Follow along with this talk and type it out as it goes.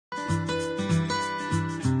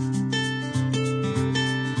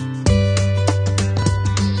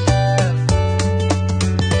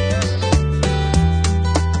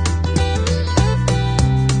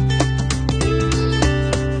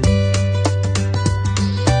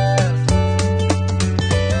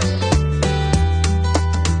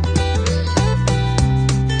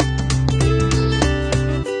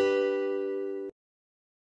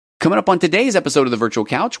Coming up on today's episode of the Virtual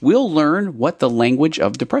Couch, we'll learn what the language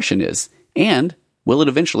of depression is, and will it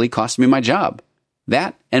eventually cost me my job?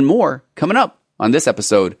 That and more coming up on this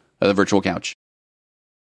episode of the Virtual Couch.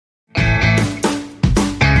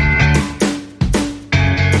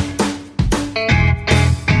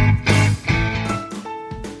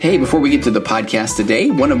 Hey, before we get to the podcast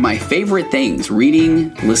today, one of my favorite things,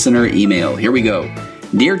 reading listener email. Here we go.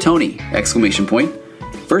 Dear Tony, exclamation point.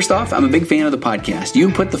 First off, I'm a big fan of the podcast. You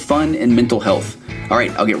put the fun in mental health. All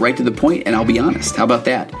right, I'll get right to the point and I'll be honest. How about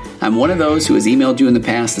that? I'm one of those who has emailed you in the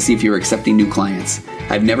past to see if you're accepting new clients.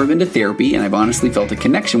 I've never been to therapy and I've honestly felt a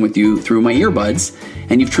connection with you through my earbuds,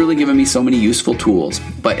 and you've truly given me so many useful tools.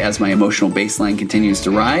 But as my emotional baseline continues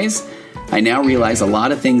to rise, I now realize a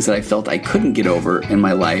lot of things that I felt I couldn't get over in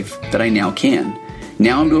my life that I now can.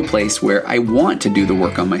 Now I'm to a place where I want to do the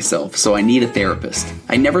work on myself, so I need a therapist.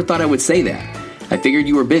 I never thought I would say that. I figured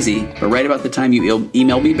you were busy, but right about the time you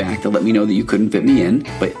emailed me back to let me know that you couldn't fit me in,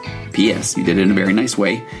 but P.S., you did it in a very nice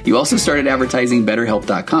way, you also started advertising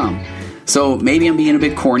BetterHelp.com. So maybe I'm being a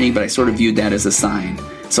bit corny, but I sort of viewed that as a sign.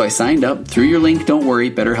 So I signed up through your link, don't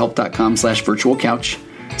worry, BetterHelp.com/virtualcouch.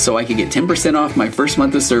 So I could get 10% off my first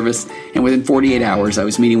month of service, and within 48 hours, I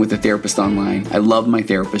was meeting with a therapist online. I love my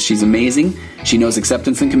therapist. She's amazing. She knows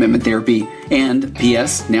acceptance and commitment therapy. And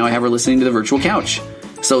P.S., now I have her listening to the Virtual Couch.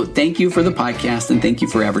 So thank you for the podcast, and thank you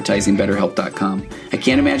for advertising BetterHelp.com. I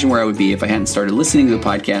can't imagine where I would be if I hadn't started listening to the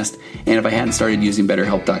podcast, and if I hadn't started using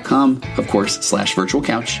BetterHelp.com, of course, /Virtual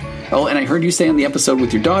Couch. Oh, and I heard you say on the episode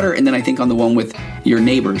with your daughter, and then I think on the one with your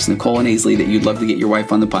neighbors, Nicole and Aisley, that you'd love to get your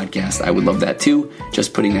wife on the podcast. I would love that too.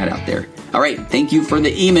 Just putting that out there. All right, thank you for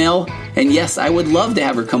the email. And yes, I would love to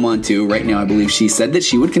have her come on too. Right now, I believe she said that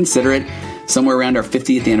she would consider it somewhere around our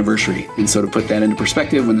 50th anniversary. And so to put that into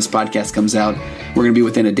perspective, when this podcast comes out, we're going to be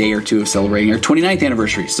within a day or two of celebrating our 29th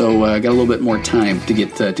anniversary. So got a little bit more time to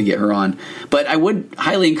get her on. But I would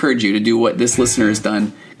highly encourage you to do what this listener has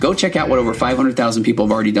done. Go check out what over 500,000 people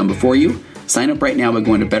have already done before you. Sign up right now by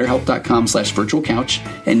going to BetterHelp.com/virtualcouch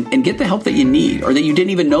and get the help that you need or that you didn't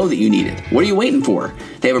even know that you needed. What are you waiting for?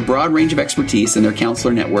 They have a broad range of expertise in their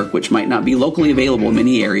counselor network, which might not be locally available in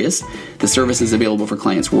many areas. The service is available for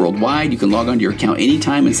clients worldwide. You can log onto your account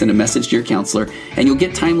anytime and send a message to your counselor, and you'll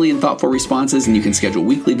get timely and thoughtful responses, and you can schedule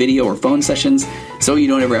weekly video or phone sessions so you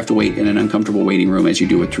don't ever have to wait in an uncomfortable waiting room as you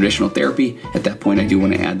do with traditional therapy. At that point, I do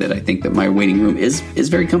want to add that I think that my waiting room is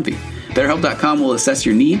very comfy. BetterHelp.com will assess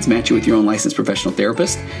your needs, match you with your own licensed professional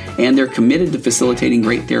therapist, and they're committed to facilitating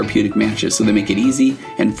great therapeutic matches, so they make it easy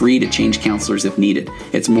and free to change counselors if needed.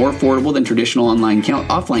 It's more affordable than traditional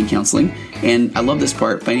offline counseling, and I love this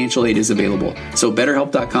part, financial aid is available. So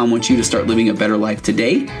BetterHelp.com wants you to start living a better life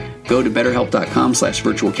today. Go to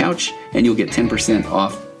BetterHelp.com/virtualcouch, and you'll get 10%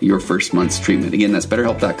 off your first month's treatment. Again, that's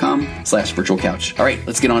BetterHelp.com/virtualcouch. All right,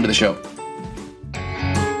 let's get on to the show.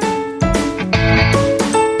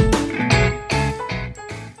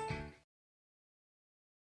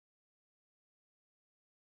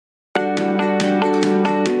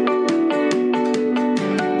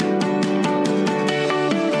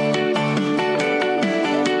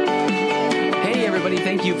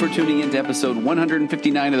 Tuning into episode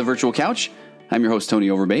 159 of the Virtual Couch. I'm your host, Tony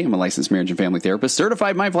Overbay. I'm a licensed marriage and family therapist,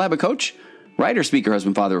 certified mindful habit coach, writer, speaker,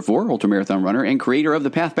 husband, father of four, ultramarathon runner, and creator of The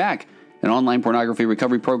Path Back, an online pornography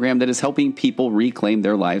recovery program that is helping people reclaim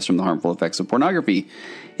their lives from the harmful effects of pornography.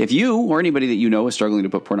 If you or anybody that you know is struggling to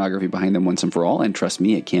put pornography behind them once and for all, and trust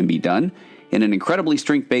me, it can be done, in an incredibly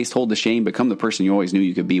strength-based, hold the shame, become the person you always knew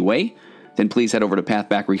you could be way, then please head over to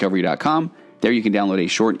pathbackrecovery.com. There you can download a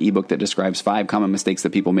short ebook that describes 5 common mistakes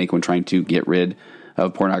that people make when trying to get rid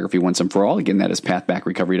of pornography once and for all. Again, that is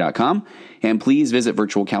pathbackrecovery.com. And please visit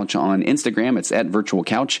Virtual Couch on Instagram. It's at Virtual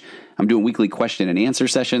Couch. I'm doing weekly question and answer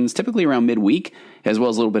sessions, typically around midweek, as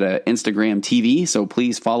well as a little bit of Instagram TV. So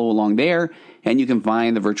please follow along there. And you can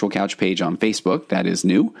find the Virtual Couch page on Facebook. That is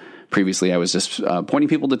new. Previously, I was just pointing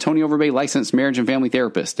people to Tony Overbay, licensed marriage and family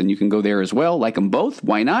therapist. And you can go there as well. Like them both.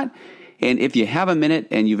 Why not? And if you have a minute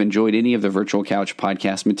and you've enjoyed any of the Virtual Couch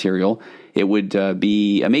podcast material, it would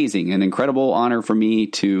be amazing, an incredible honor for me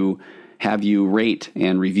to have you rate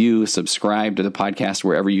and review, subscribe to the podcast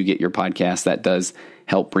wherever you get your podcast. That does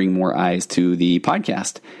help bring more eyes to the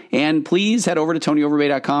podcast. And please head over to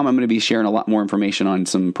TonyOverbay.com. I'm going to be sharing a lot more information on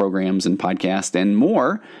some programs and podcasts and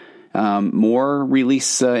more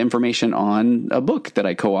release information on a book that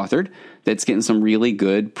I co-authored that's getting some really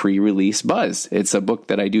good pre-release buzz. It's a book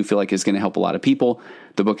that I do feel like is going to help a lot of people.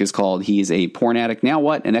 The book is called He's a Porn Addict, Now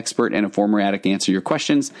What? An Expert and a Former Addict Answer Your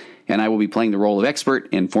Questions. And I will be playing the role of expert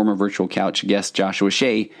and former Virtual Couch guest Joshua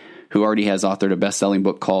Shea who already has authored a best-selling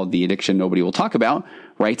book called The Addiction Nobody Will Talk About,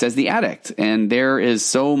 writes as the addict. And there is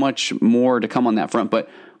so much more to come on that front. But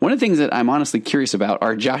one of the things that I'm honestly curious about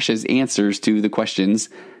are Josh's answers to the questions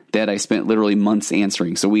that I spent literally months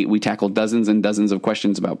answering. So we tackled dozens and dozens of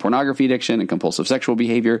questions about pornography addiction and compulsive sexual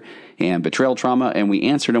behavior and betrayal trauma, and we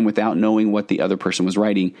answered them without knowing what the other person was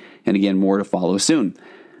writing. And again, more to follow soon.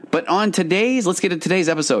 But let's get to today's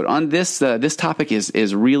episode. On this topic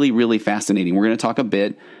is really, really fascinating. We're going to talk a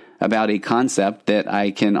bit about a concept that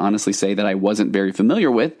I can honestly say that I wasn't very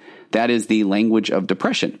familiar with. That is the language of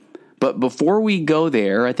depression. But before we go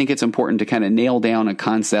there, I think it's important to kind of nail down a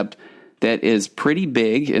concept that is pretty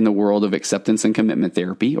big in the world of acceptance and commitment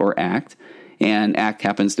therapy, or ACT. And ACT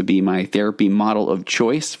happens to be my therapy model of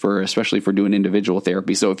choice especially for doing individual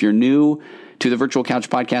therapy. So if you're new to the Virtual Couch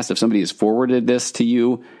podcast, if somebody has forwarded this to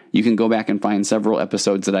you, you can go back and find several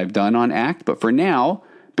episodes that I've done on ACT. But for now,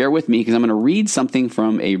 bear with me because I'm going to read something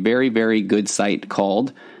from a very, very good site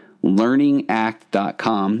called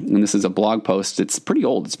learningact.com. And this is a blog post. It's pretty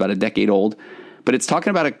old. It's about a decade old. But it's talking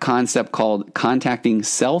about a concept called contacting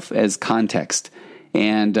self as context.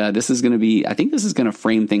 And this is going to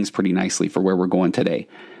frame things pretty nicely for where we're going today.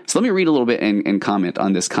 So let me read a little bit and comment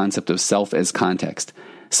on this concept of self as context.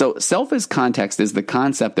 So self as context is the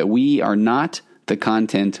concept that we are not the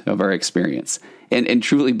content of our experience. And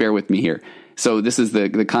truly bear with me here. So this is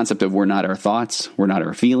the concept of we're not our thoughts, we're not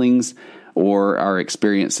our feelings, or our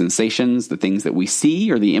experience sensations, the things that we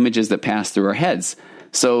see, or the images that pass through our heads.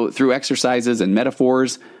 So through exercises and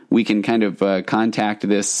metaphors, we can kind of contact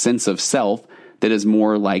this sense of self that is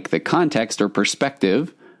more like the context or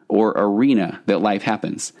perspective or arena that life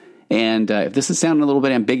happens. And if this is sounding a little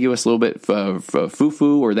bit ambiguous, a little bit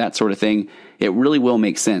foo-foo or that sort of thing, it really will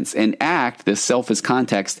make sense. And ACT, this self as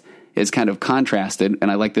context, is kind of contrasted, and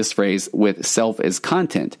I like this phrase, with self as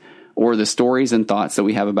content, or the stories and thoughts that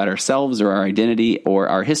we have about ourselves or our identity or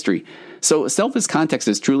our history. So self as context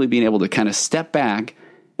is truly being able to kind of step back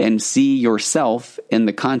and see yourself in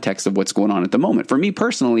the context of what's going on at the moment. For me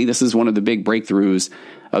personally, this is one of the big breakthroughs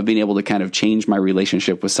of being able to kind of change my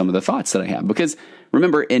relationship with some of the thoughts that I have. Because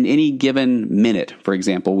remember, in any given minute, for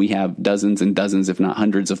example, we have dozens and dozens, if not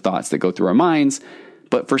hundreds of thoughts that go through our minds.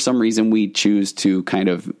 But for some reason, we choose to kind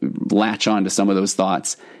of latch on to some of those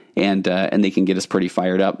thoughts, and they can get us pretty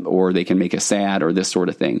fired up, or they can make us sad, or this sort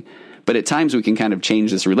of thing. But at times we can kind of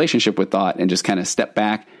change this relationship with thought and just kind of step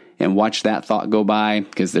back and watch that thought go by,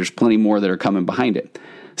 because there's plenty more that are coming behind it.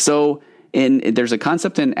 So there's a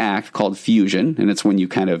concept in ACT called fusion, and it's when you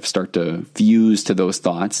kind of start to fuse to those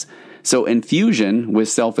thoughts. So in fusion with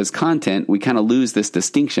self as content, we kind of lose this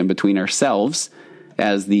distinction between ourselves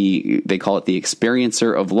as they call it the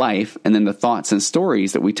experiencer of life, and then the thoughts and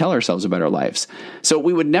stories that we tell ourselves about our lives. So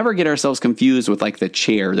we would never get ourselves confused with like the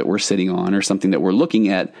chair that we're sitting on or something that we're looking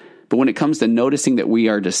at. But when it comes to noticing that we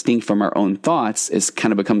are distinct from our own thoughts, it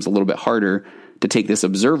kind of becomes a little bit harder to take this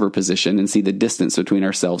observer position and see the distance between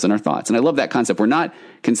ourselves and our thoughts. And I love that concept. We're not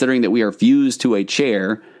considering that we are fused to a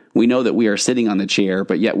chair. We know that we are sitting on the chair,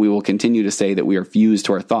 but yet we will continue to say that we are fused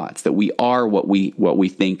to our thoughts, that we are what we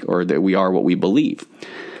think, or that we are what we believe.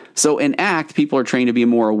 So in ACT, people are trained to be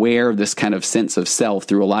more aware of this kind of sense of self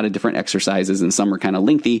through a lot of different exercises, and some are kind of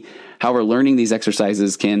lengthy. However, learning these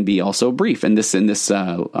exercises can be also brief. And this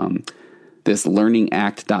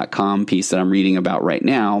learningact.com piece that I'm reading about right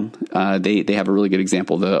now, they have a really good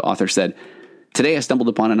example. The author said, "Today I stumbled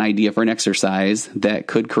upon an idea for an exercise that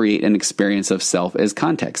could create an experience of self as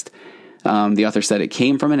context." The author said it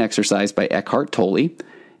came from an exercise by Eckhart Tolle,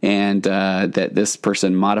 and that this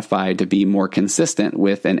person modified to be more consistent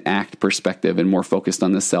with an ACT perspective and more focused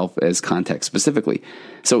on the self as context specifically.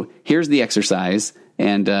 So here's the exercise,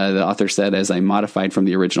 and the author said, as I modified from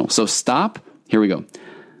the original. So here we go.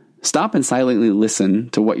 Stop and silently listen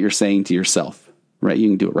to what you're saying to yourself, right? You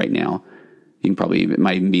can do it right now. It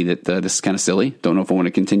might even be that this is kind of silly. Don't know if I want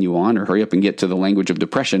to continue on or hurry up and get to the language of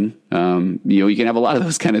depression. You can have a lot of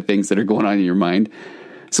those kind of things that are going on in your mind.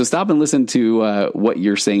 So stop and listen to what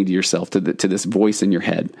you're saying to yourself, to this voice in your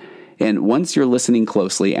head. And once you're listening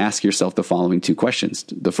closely, ask yourself the following two questions.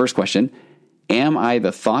 The first question, am I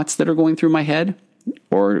the thoughts that are going through my head?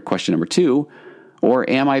 Or question number two, or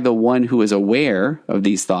am I the one who is aware of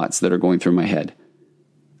these thoughts that are going through my head?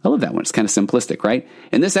 I love that one. It's kind of simplistic, right?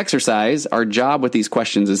 In this exercise, our job with these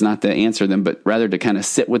questions is not to answer them, but rather to kind of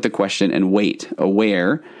sit with the question and wait,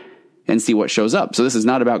 aware, and see what shows up. So this is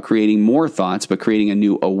not about creating more thoughts, but creating a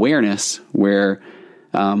new awareness where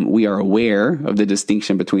we are aware of the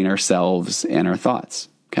distinction between ourselves and our thoughts.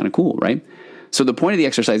 Kind of cool, right? So the point of the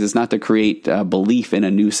exercise is not to create belief in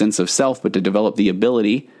a new sense of self, but to develop the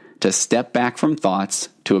ability to step back from thoughts,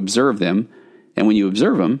 to observe them, And when you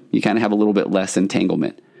observe them, you kind of have a little bit less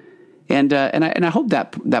entanglement. And I hope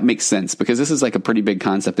that makes sense, because this is like a pretty big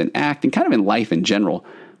concept in ACT and kind of in life in general.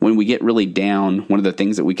 When we get really down, one of the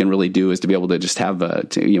things that we can really do is to be able to just have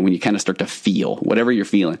when you kind of start to feel whatever you're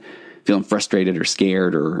feeling frustrated or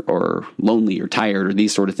scared or lonely or tired or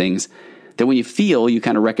these sort of things, that when you feel, you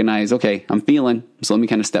kind of recognize, okay, I'm feeling, so let me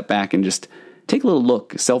kind of step back and just take a little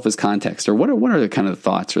look, self as context, or what are the kind of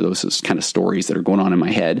thoughts or those kind of stories that are going on in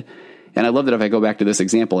my head. And I love that if I go back to this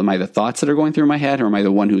example, am I the thoughts that are going through my head, or am I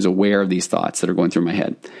the one who's aware of these thoughts that are going through my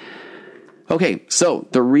head? Okay, so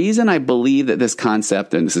the reason I believe that this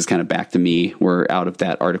concept, and this is kind of back to me, we're out of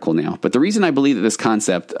that article now, but the reason I believe that this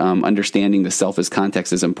concept, understanding the self as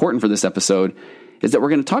context, is important for this episode is that we're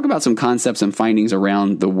going to talk about some concepts and findings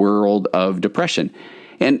around the world of depression.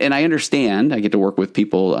 And I understand, I get to work with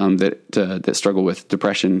people that struggle with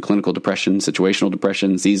depression, clinical depression, situational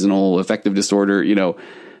depression, seasonal affective disorder,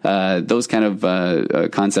 those kind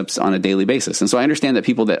of concepts on a daily basis. And so I understand that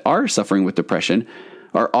people that are suffering with depression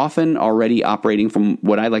are often already operating from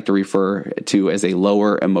what I like to refer to as a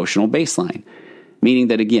lower emotional baseline. Meaning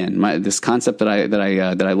that, again, this concept that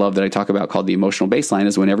I love, that I talk about, called the emotional baseline,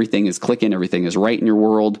 is when everything is clicking, everything is right in your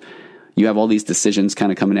world. You have all these decisions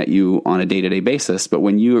kind of coming at you on a day-to-day basis. But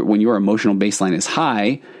when your emotional baseline is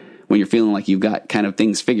high, when you're feeling like you've got kind of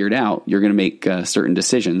things figured out, you're going to make certain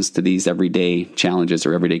decisions to these everyday challenges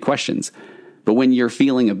or everyday questions. But when you're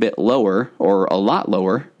feeling a bit lower, or a lot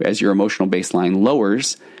lower, as your emotional baseline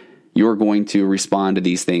lowers, you're going to respond to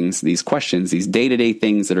these things, these questions, these day-to-day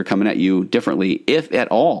things that are coming at you differently, if at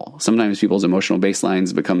all. Sometimes people's emotional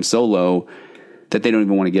baselines become so low that they don't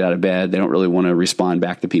even want to get out of bed. They don't really want to respond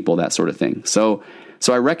back to people, that sort of thing. So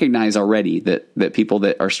I recognize already that people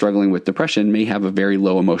that are struggling with depression may have a very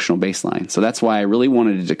low emotional baseline. So that's why I really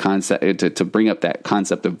wanted to bring up that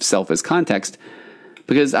concept of self as context,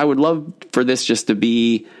 because I would love for this just to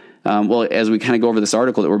be, as we kind of go over this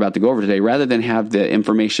article that we're about to go over today, rather than have the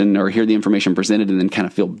information or hear the information presented and then kind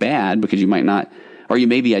of feel bad because you might not, or you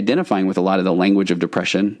may be identifying with a lot of the language of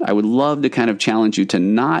depression, I would love to kind of challenge you to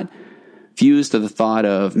not fuse to the thought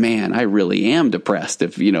of, man, I really am depressed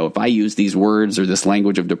if I use these words or this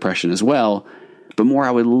language of depression as well. But more,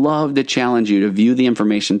 I would love to challenge you to view the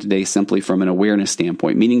information today simply from an awareness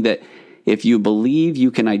standpoint, meaning that if you believe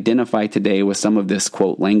you can identify today with some of this,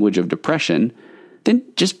 quote, language of depression, then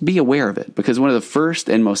just be aware of it. Because one of the first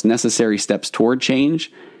and most necessary steps toward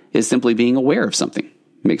change is simply being aware of something.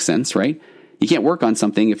 Makes sense, right? You can't work on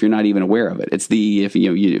something if you're not even aware of it. It's if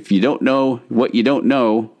you don't know what you don't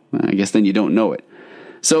know, I guess then you don't know it.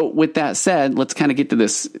 So with that said, let's kind of get to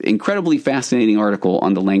this incredibly fascinating article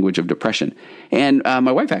on the language of depression. And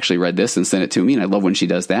my wife actually read this and sent it to me, and I love when she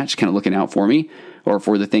does that. She's kind of looking out for me or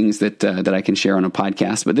for the things that I can share on a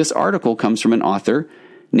podcast. But this article comes from an author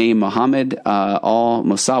named Mohammed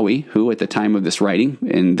al-Mosaiwi, who at the time of this writing,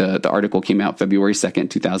 and the article came out February 2nd,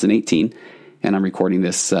 2018, and I'm recording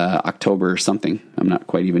this October something. I'm not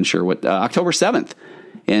quite even sure what, October 7th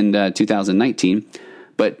in 2019.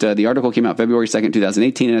 But the article came out February 2nd,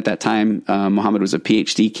 2018, and at that time, Mohammed was a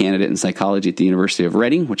PhD candidate in psychology at the University of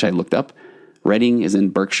Reading, which I looked up. Reading is in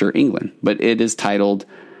Berkshire, England. But it is titled,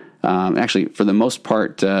 actually, for the most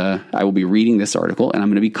part, I will be reading this article, and I'm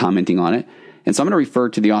going to be commenting on it. And so I'm going to refer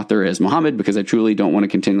to the author as Mohammed because I truly don't want to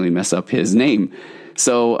continually mess up his name.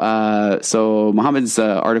 So Mohammed's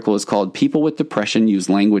article is called "People with Depression Use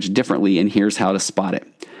Language Differently, and Here's How to Spot It."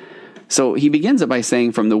 So he begins it by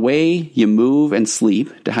saying, from the way you move and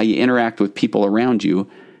sleep to how you interact with people around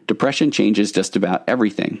you, depression changes just about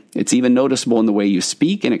everything. It's even noticeable in the way you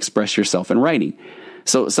speak and express yourself in writing.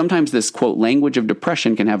 So sometimes this, quote, language of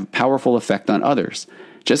depression can have a powerful effect on others.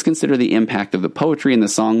 Just consider the impact of the poetry and the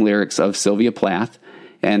song lyrics of Sylvia Plath.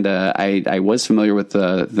 And I was familiar with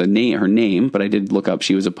her name, but I did look up.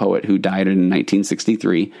 She was a poet who died in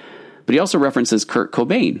 1963. But he also references Kurt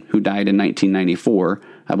Cobain, who died in 1994.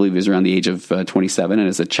 I believe he was around the age of 27. And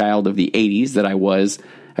as a child of the 80s that I was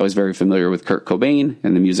very familiar with Kurt Cobain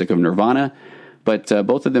and the music of Nirvana. But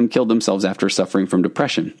both of them killed themselves after suffering from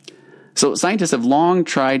depression. So scientists have long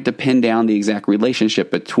tried to pin down the exact relationship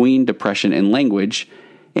between depression and language.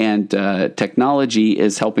 And technology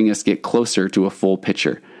is helping us get closer to a full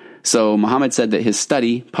picture. So Mohammed said that his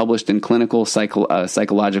study, published in Clinical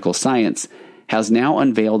Psychological Science, has now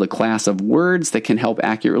unveiled a class of words that can help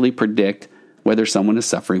accurately predict whether someone is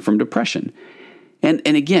suffering from depression. And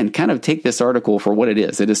again, kind of take this article for what it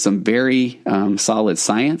is. It is some very solid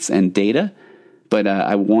science and data, but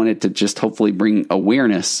I wanted to just hopefully bring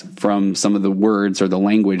awareness from some of the words or the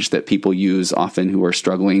language that people use often who are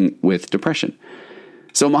struggling with depression.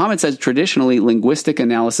 So Mohammed says traditionally, linguistic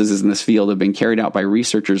analyses in this field have been carried out by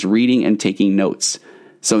researchers reading and taking notes.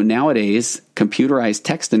 So nowadays, computerized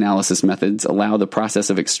text analysis methods allow the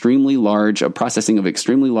processing of extremely large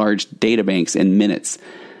data banks in minutes.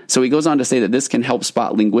 So he goes on to say that this can help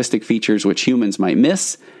spot linguistic features which humans might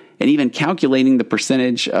miss, and even calculating the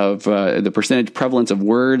percentage prevalence of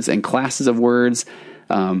words and classes of words,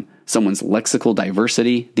 someone's lexical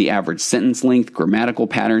diversity, the average sentence length, grammatical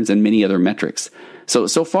patterns, and many other metrics.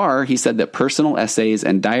 So far, he said that personal essays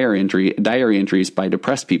and diary entries by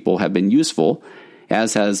depressed people have been useful,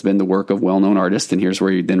 as has been the work of well-known artists, and here's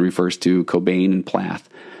where he then refers to Cobain and Plath.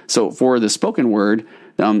 So for the spoken word,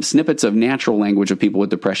 snippets of natural language of people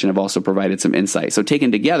with depression have also provided some insight. So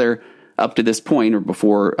taken together, up to this point, or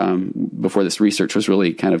before this research was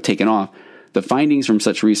really kind of taken off, the findings from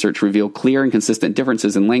such research reveal clear and consistent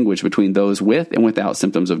differences in language between those with and without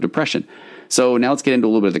symptoms of depression. So now let's get into a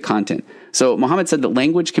little bit of the content. So Mohammed said that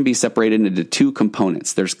language can be separated into two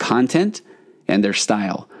components. There's content and there's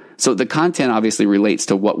style. So the content obviously relates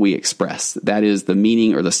to what we express. That is the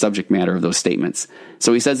meaning or the subject matter of those statements.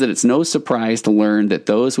 So he says that it's no surprise to learn that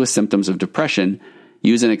those with symptoms of depression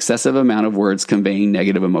use an excessive amount of words conveying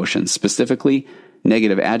negative emotions, specifically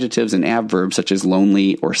negative adjectives and adverbs such as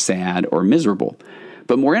lonely or sad or miserable.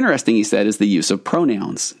 But more interesting, he said, is the use of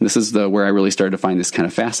pronouns. This is where I really started to find this kind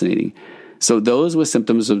of fascinating. So those with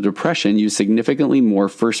symptoms of depression use significantly more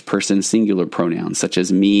first-person singular pronouns such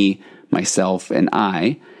as me, myself, and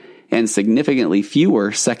I, and significantly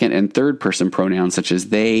fewer second and third-person pronouns such as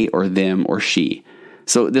they or them or she.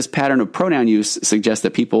 So this pattern of pronoun use suggests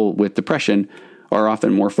that people with depression are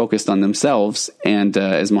often more focused on themselves and,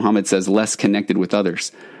 as Mohammed says, less connected with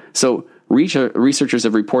others. So researchers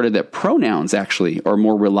have reported that pronouns actually are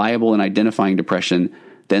more reliable in identifying depression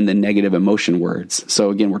than the negative emotion words. So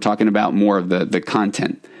again, we're talking about more of the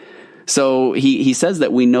content. So he says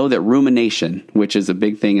that we know that rumination, which is a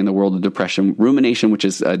big thing in the world of depression, rumination, which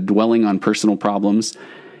is dwelling on personal problems,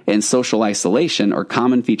 and social isolation are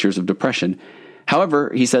common features of depression.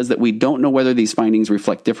 However, he says that we don't know whether these findings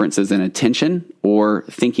reflect differences in attention or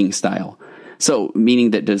thinking style. So,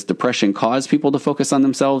 meaning that does depression cause people to focus on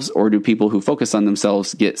themselves, or do people who focus on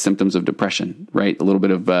themselves get symptoms of depression, right? A little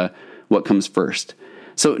bit of what comes first.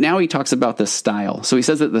 So now he talks about the style. So he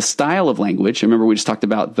says that the style of language, remember we just talked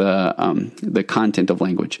about the content of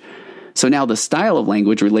language. So now the style of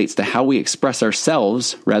language relates to how we express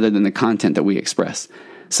ourselves rather than the content that we express.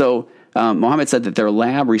 So Mohammed said that their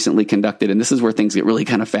lab recently conducted, and this is where things get really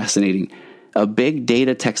kind of fascinating, a big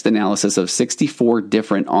data text analysis of 64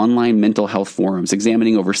 different online mental health forums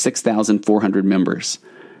examining over 6,400 members.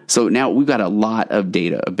 So now we've got a lot of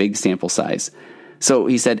data, a big sample size. So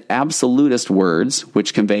he said absolutist words,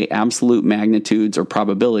 which convey absolute magnitudes or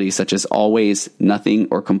probabilities such as always, nothing,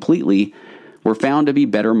 or completely, were found to be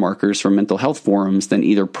better markers for mental health forums than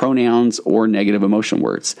either pronouns or negative emotion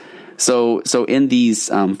words. So in these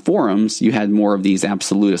forums, you had more of these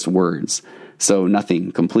absolutist words. So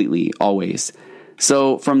nothing, completely, always.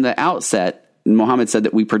 So from the outset, Mohammed said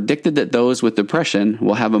that we predicted that those with depression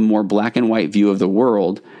will have a more black and white view of the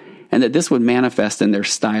world, and that this would manifest in their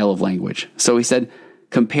style of language. So he said,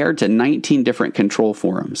 compared to 19 different control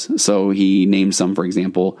forums. So he named some, for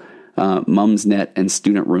example, Mumsnet and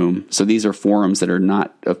Student Room. So these are forums that are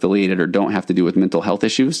not affiliated or don't have to do with mental health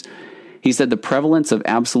issues. He said the prevalence of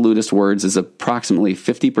absolutist words is approximately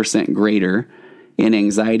 50% greater in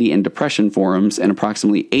anxiety and depression forums and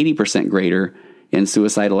approximately 80% greater in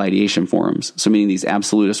suicidal ideation forums. So meaning these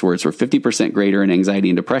absolutist words were 50% greater in anxiety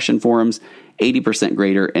and depression forums, 80%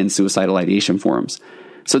 greater in suicidal ideation forums.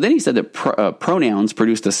 So then he said that pronouns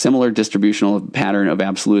produced a similar distributional pattern of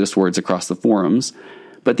absolutist words across the forums,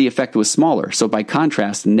 but the effect was smaller. So by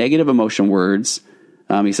contrast, negative emotion words,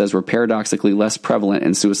 he says, were paradoxically less prevalent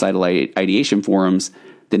in suicidal ideation forums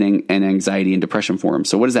than in anxiety and depression forums.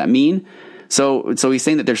 So what does that mean? So he's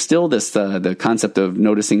saying that there's still this the concept of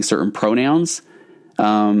noticing certain pronouns,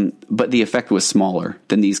 but the effect was smaller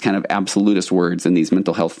than these kind of absolutist words in these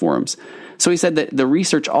mental health forums. So he said that the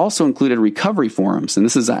research also included recovery forums,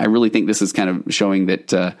 and I really think this is kind of showing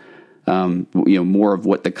that more of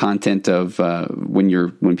what the content of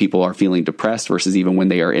when people are feeling depressed versus even when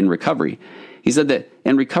they are in recovery. He said that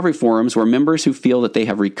in recovery forums where members who feel that they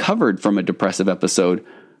have recovered from a depressive episode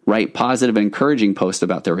write positive and encouraging posts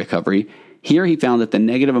about their recovery. Here he found that the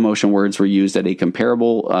negative emotion words were used at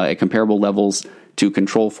comparable levels to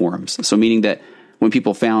control forums. So meaning that when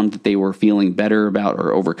people found that they were feeling better about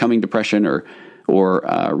or overcoming depression or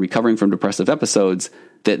recovering from depressive episodes,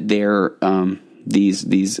 that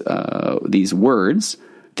these words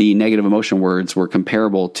the negative emotion words were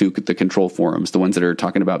comparable to the control forums, the ones that are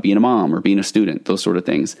talking about being a mom or being a student, those sort of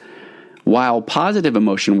things. While positive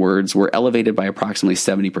emotion words were elevated by approximately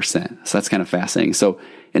 70%. So that's kind of fascinating. So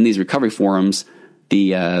in these recovery forums,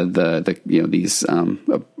 these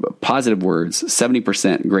positive words,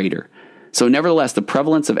 70% greater. So nevertheless, the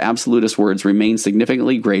prevalence of absolutist words remains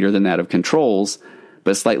significantly greater than that of controls,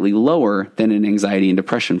 but slightly lower than in anxiety and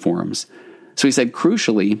depression forums. So he said,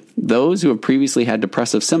 crucially, those who have previously had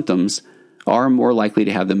depressive symptoms are more likely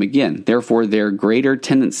to have them again. Therefore, their greater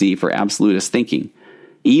tendency for absolutist thinking.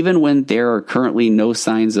 Even when there are currently no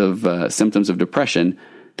signs of symptoms of depression,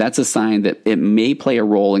 that's a sign that it may play a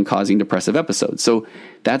role in causing depressive episodes. So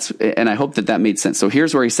and I hope that made sense. So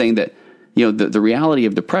here's where he's saying that, the reality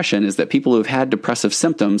of depression is that people who have had depressive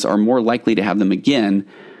symptoms are more likely to have them again.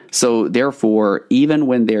 So therefore, even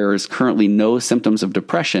when there's currently no symptoms of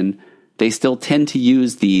depression, they still tend to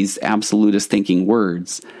use these absolutist thinking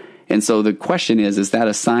words. And so the question is that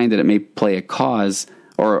a sign that it may play a cause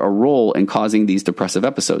or a role in causing these depressive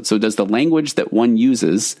episodes? So does the language that one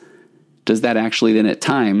uses, does that actually then at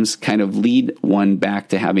times kind of lead one back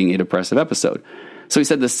to having a depressive episode? So he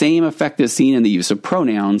said the same effect is seen in the use of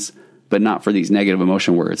pronouns, but not for these negative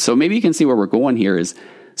emotion words. So maybe you can see where we're going here is,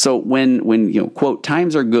 so when quote,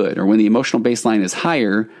 times are good, or when the emotional baseline is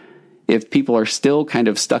higher, if people are still kind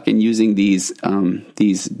of stuck in using these kind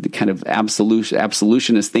of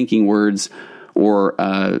absolutionist thinking words, or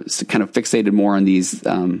kind of fixated more on these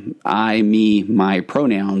I, me, my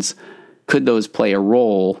pronouns, could those play a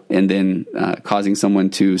role in then causing someone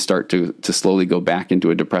to start to slowly go back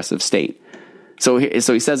into a depressive state? So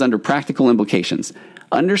he says, under practical implications,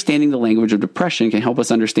 understanding the language of depression can help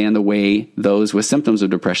us understand the way those with symptoms of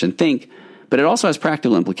depression think, but it also has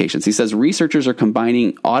practical implications. He says researchers are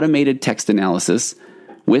combining automated text analysis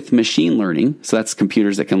with machine learning, so that's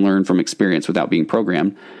computers that can learn from experience without being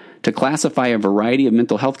programmed, to classify a variety of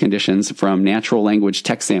mental health conditions from natural language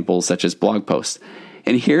text samples such as blog posts.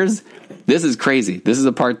 And this is crazy. This is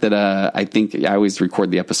a part that I think I always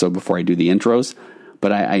record the episode before I do the intros,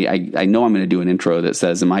 but I know I'm going to do an intro that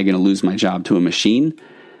says, am I going to lose my job to a machine?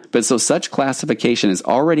 But so such classification is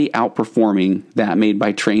already outperforming that made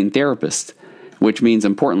by trained therapists, which means,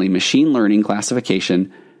 importantly, machine learning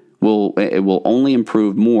classification will only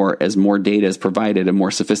improve more as more data is provided and more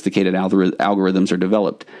sophisticated algorithms are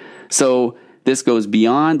developed. So this goes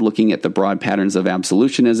beyond looking at the broad patterns of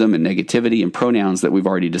absolutionism and negativity and pronouns that we've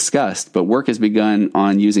already discussed, but work has begun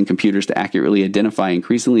on using computers to accurately identify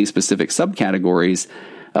increasingly specific subcategories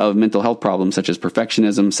of mental health problems such as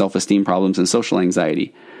perfectionism, self-esteem problems, and social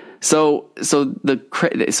anxiety. So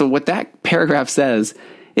what that paragraph says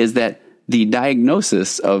is that the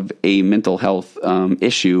diagnosis of a mental health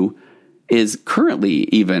issue is currently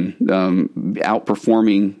even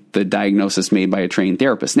outperforming the diagnosis made by a trained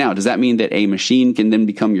therapist. Now, does that mean that a machine can then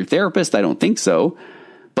become your therapist? I don't think so.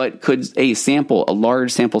 But could a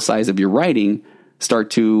large sample size of your writing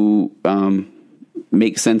start to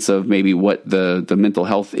make sense of maybe what the mental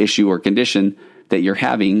health issue or condition that you're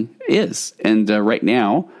having is? And right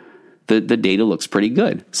now, the data looks pretty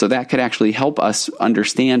good. So that could actually help us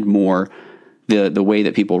understand more the way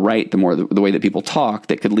that people write, the way that people talk,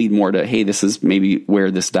 that could lead more to, hey, this is maybe where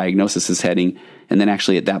this diagnosis is heading. And then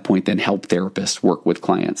actually at that point, then help therapists work with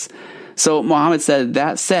clients. So Mohammed said,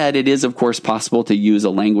 that said, it is of course possible to use a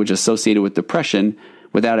language associated with depression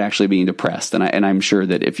without actually being depressed. And I'm sure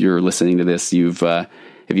that if you're listening to this,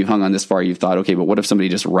 if you've hung on this far, you've thought, okay, but what if somebody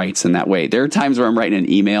just writes in that way? There are times where I'm writing an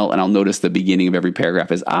email and I'll notice the beginning of every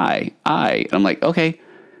paragraph is I. And I'm like, okay,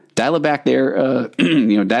 dial it back there,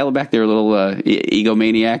 dial it back there, little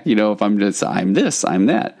egomaniac, if I'm this, I'm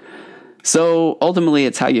that. So ultimately,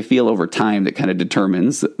 it's how you feel over time that kind of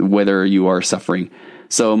determines whether you are suffering.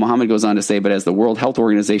 So Mohammed goes on to say, but as the World Health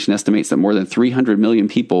Organization estimates that more than 300 million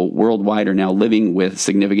people worldwide are now living with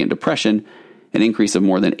significant depression, an increase of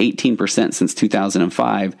more than 18% since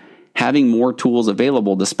 2005, having more tools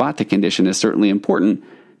available to spot the condition is certainly important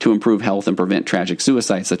to improve health and prevent tragic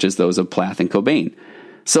suicides such as those of Plath and Cobain.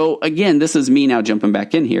 So again, this is me now jumping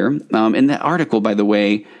back in here. And that article, by the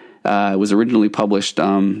way, was originally published.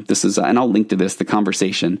 This is, and I'll link to this, The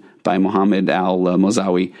Conversation by Mohammed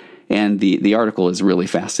al-Mosaiwi. And the article is really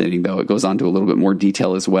fascinating, though. It goes on to a little bit more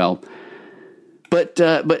detail as well. But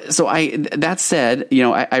that said,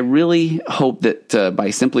 I really hope that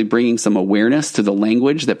by simply bringing some awareness to the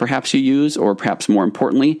language that perhaps you use, or perhaps more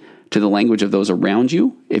importantly, to the language of those around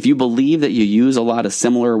you, if you believe that you use a lot of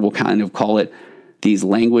similar, we'll kind of call it these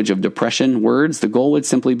language of depression words, the goal would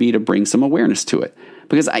simply be to bring some awareness to it.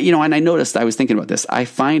 Because, and I noticed, I was thinking about this, I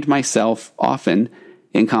find myself often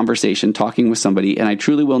in conversation, talking with somebody, and I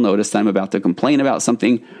truly will notice that I'm about to complain about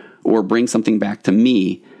something or bring something back to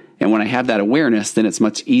me. And when I have that awareness, then it's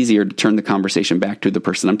much easier to turn the conversation back to the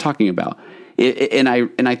person I'm talking about. And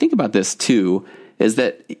I think about this too, is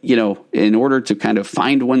that, in order to kind of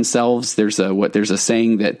find oneself, there's a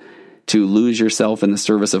saying that to lose yourself in the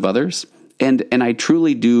service of others. And I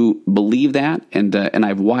truly do believe that. And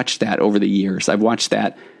I've watched that over the years. I've watched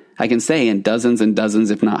that, I can say, in dozens and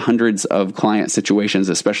dozens, if not hundreds of client situations,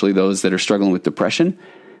 especially those that are struggling with depression,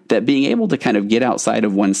 that being able to kind of get outside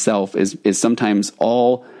of oneself is sometimes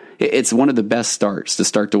it's one of the best starts to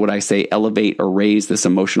start to what I say, elevate or raise this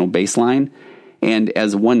emotional baseline. And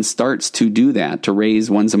as one starts to do that, to raise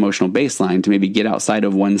one's emotional baseline, to maybe get outside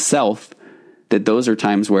of oneself, that those are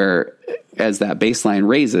times where, as that baseline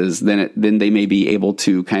raises, then they may be able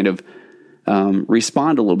to kind of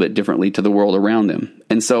respond a little bit differently to the world around them.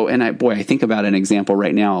 And so, I think about an example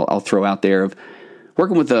right now I'll throw out there of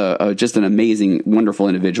working with just an amazing, wonderful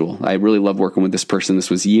individual. I really love working with this person. This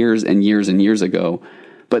was years and years and years ago.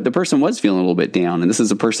 But the person was feeling a little bit down. And this is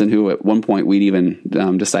a person who at one point we'd even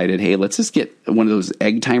decided, hey, let's just get one of those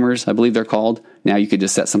egg timers, I believe they're called. Now you could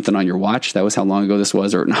just set something on your watch. That was how long ago this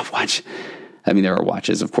was, or not watch. I mean, there are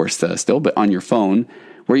watches, of course, still, but on your phone,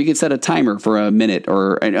 where you could set a timer for a minute,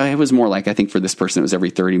 or it was more like, I think for this person, it was every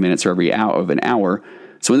 30 minutes or every hour of an hour.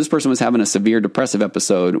 So when this person was having a severe depressive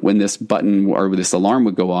episode, when this button or this alarm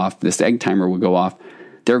would go off, this egg timer would go off,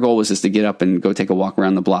 their goal was just to get up and go take a walk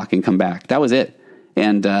around the block and come back. That was it.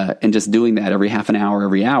 And just doing that every half an hour,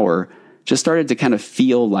 every hour, just started to kind of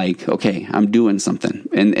feel like, okay, I'm doing something.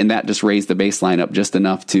 And that just raised the baseline up just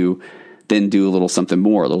enough to then do a little something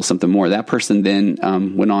more. That person then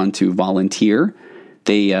went on to volunteer.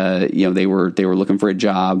 They were looking for a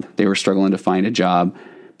job. They were struggling to find a job.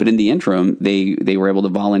 But in the interim, they were able to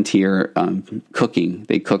volunteer cooking.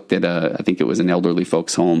 They cooked at I think it was an elderly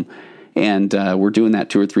folks' home. And we're doing that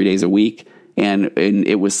 2 or 3 days a week. And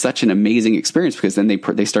it was such an amazing experience, because then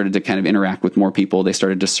they started to kind of interact with more people. They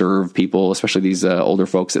started to serve people, especially these older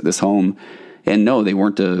folks at this home. And no, they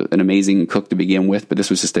weren't an amazing cook to begin with, but this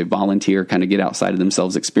was just a volunteer kind of get outside of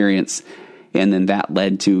themselves experience. And then that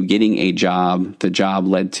led to getting a job. The job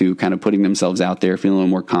led to kind of putting themselves out there, feeling a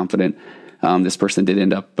little more confident. This person did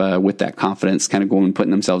end up with that confidence, kind of going and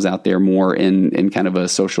putting themselves out there more in kind of a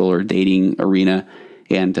social or dating arena.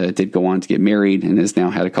 And did go on to get married and has now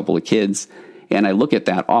had a couple of kids. And I look at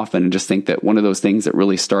that often and just think that one of those things that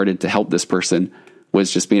really started to help this person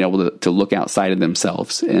was just being able to look outside of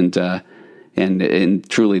themselves. And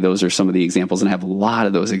truly, those are some of the examples. And I have a lot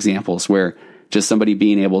of those examples where just somebody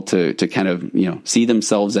being able to kind of, see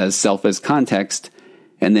themselves as self as context,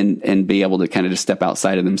 and be able to kind of just step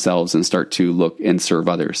outside of themselves and start to look and serve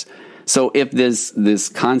others. So if this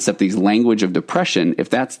concept, this language of depression, if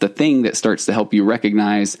that's the thing that starts to help you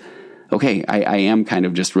recognize, okay, I am kind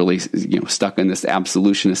of just really stuck in this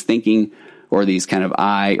absolutionist thinking, or these kind of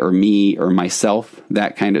I or me or myself,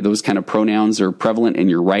 those kind of pronouns are prevalent in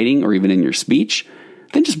your writing or even in your speech,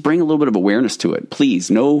 then just bring a little bit of awareness to it. Please,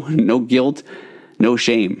 no guilt, no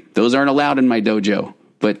shame. Those aren't allowed in my dojo.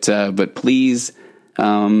 But please,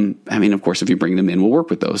 of course, if you bring them in, we'll work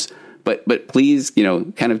with those. But please,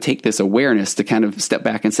 kind of take this awareness to kind of step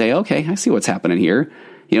back and say, okay, I see what's happening here,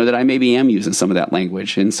 that I maybe am using some of that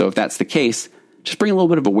language. And so if that's the case, just bring a little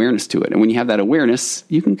bit of awareness to it. And when you have that awareness,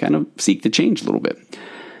 you can kind of seek to change a little bit.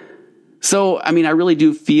 So, I really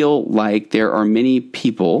do feel like there are many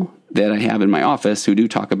people that I have in my office who do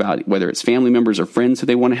talk about whether it's family members or friends who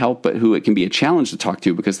they want to help, but who it can be a challenge to talk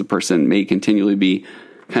to because the person may continually be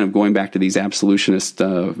kind of going back to these absolutionist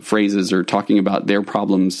phrases or talking about their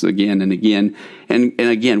problems again and again. And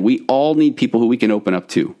again, we all need people who we can open up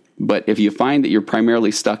to. But if you find that you're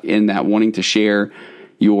primarily stuck in that wanting to share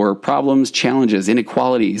your problems, challenges,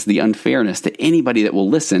 inequalities, the unfairness to anybody that will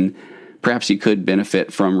listen, perhaps you could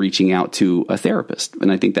benefit from reaching out to a therapist.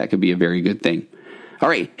 And I think that could be a very good thing. All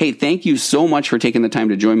right. Hey, thank you so much for taking the time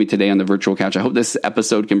to join me today on the virtual couch. I hope this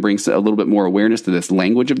episode can bring a little bit more awareness to this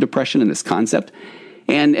language of depression and this concept.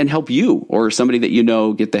 And help you or somebody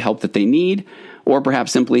that get the help that they need, or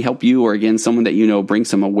perhaps simply help you or, again, someone that bring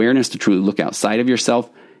some awareness to truly look outside of yourself,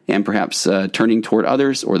 and perhaps turning toward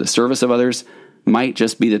others or the service of others might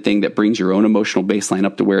just be the thing that brings your own emotional baseline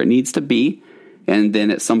up to where it needs to be. And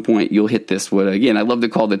then at some point you'll hit this, what again I love to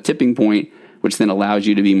call the tipping point, which then allows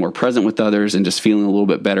you to be more present with others and just feeling a little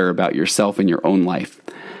bit better about yourself and your own life.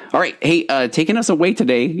 All right. Hey, taking us away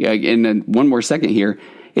today, in one more second here,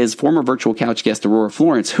 is former virtual couch guest Aurora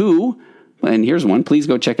Florence, who, and here's one, please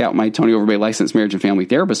go check out my Tony Overbay Licensed Marriage and Family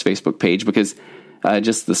Therapist Facebook page, because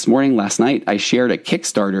just this morning, last night, I shared a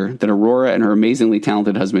Kickstarter that Aurora and her amazingly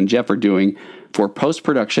talented husband Jeff are doing for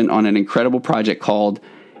post-production on an incredible project called,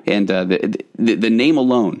 and the name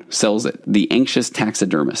alone sells it, The Anxious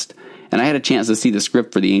Taxidermist. And I had a chance to see the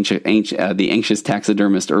script for The Anxious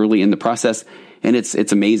Taxidermist early in the process, and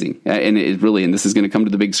it's amazing. And this is going to come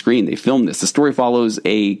to the big screen. They filmed this. The story follows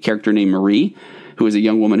a character named Marie, who is a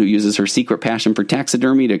young woman who uses her secret passion for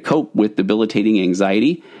taxidermy to cope with debilitating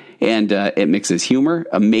anxiety. And it mixes humor,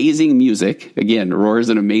 amazing music. Again, Roar is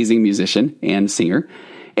an amazing musician and singer.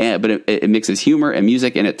 But it mixes humor and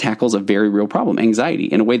music, and it tackles a very real problem, anxiety,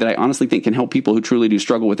 in a way that I honestly think can help people who truly do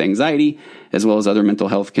struggle with anxiety, as well as other mental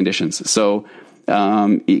health conditions. So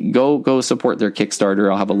go support their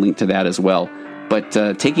Kickstarter. I'll have a link to that as well. But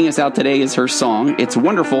taking us out today is her song. It's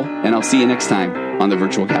wonderful, and I'll see you next time on the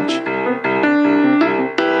Virtual Couch.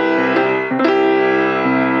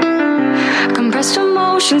 Compressed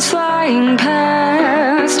emotions flying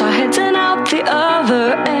past our heads and out the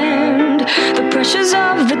other end. The pressures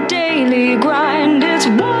of the daily grind, it's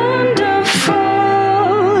wonderful.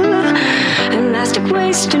 Elastic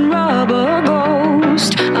waste and rubber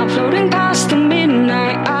ghost are floating past the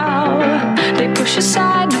midnight hour. They push us out